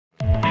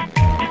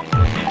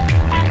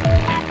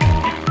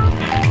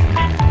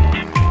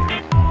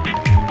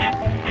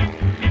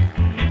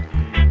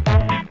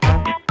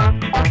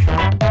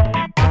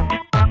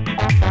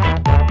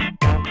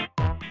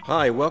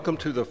Hi, welcome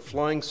to the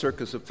Flying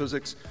Circus of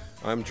Physics.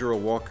 I'm Jearl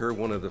Walker,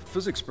 one of the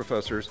physics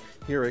professors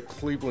here at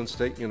Cleveland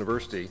State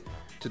University.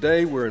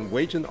 Today we're in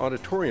Wagen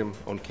Auditorium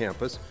on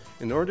campus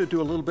in order to do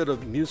a little bit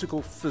of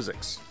musical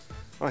physics.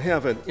 I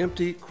have an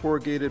empty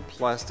corrugated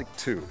plastic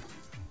tube.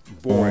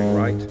 Boring,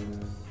 right?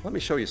 Let me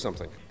show you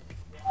something.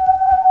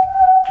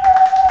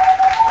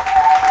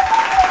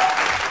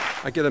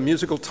 I get a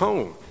musical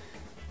tone.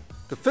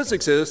 The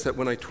physics is that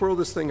when I twirl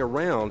this thing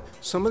around,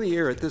 some of the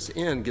air at this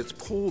end gets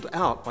pulled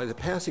out by the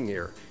passing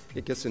air.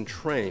 It gets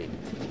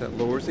entrained. That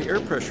lowers the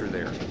air pressure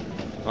there.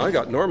 I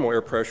got normal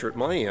air pressure at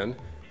my end.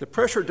 The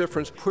pressure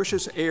difference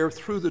pushes air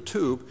through the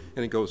tube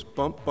and it goes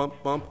bump,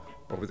 bump, bump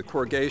over the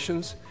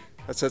corrugations.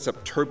 That sets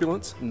up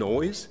turbulence,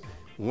 noise.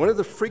 One of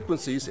the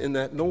frequencies in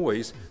that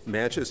noise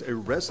matches a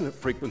resonant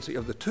frequency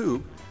of the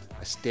tube.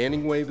 A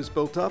standing wave is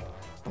built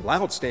up, a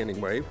loud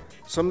standing wave.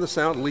 Some of the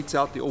sound leaks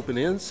out the open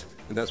ends,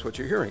 and that's what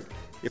you're hearing.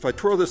 If I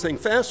twirl this thing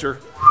faster,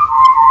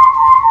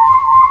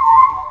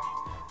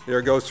 there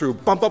it goes through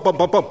bump, bump, bump,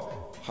 bump, bump.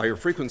 Higher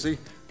frequency,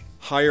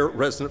 higher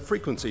resonant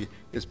frequency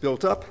is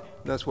built up,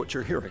 and that's what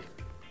you're hearing.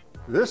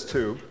 This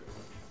tube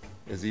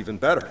is even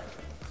better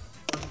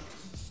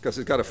because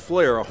it's got a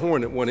flare, a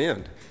horn at one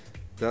end.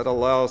 That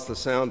allows the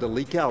sound to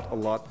leak out a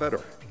lot better.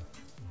 So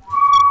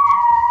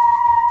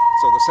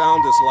the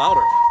sound is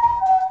louder.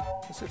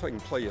 Let's see if I can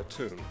play you a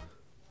tune.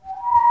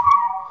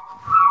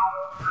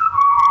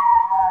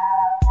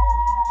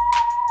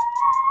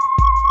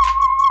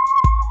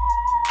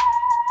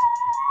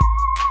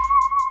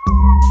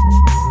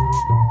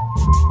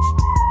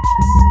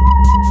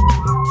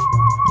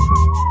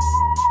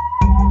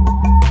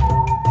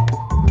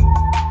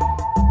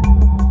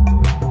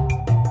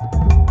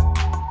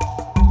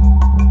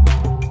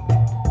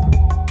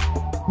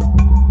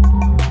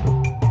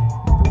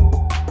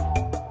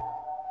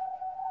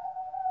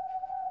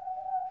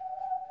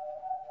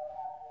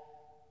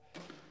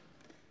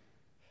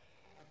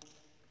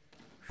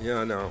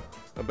 Yeah, I know.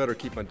 I better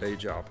keep my day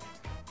job.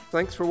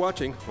 Thanks for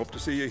watching. Hope to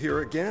see you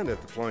here again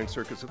at the Flying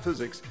Circus of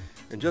Physics.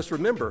 And just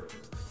remember,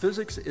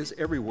 physics is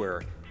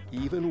everywhere,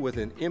 even with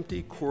an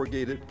empty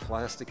corrugated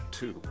plastic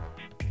tube.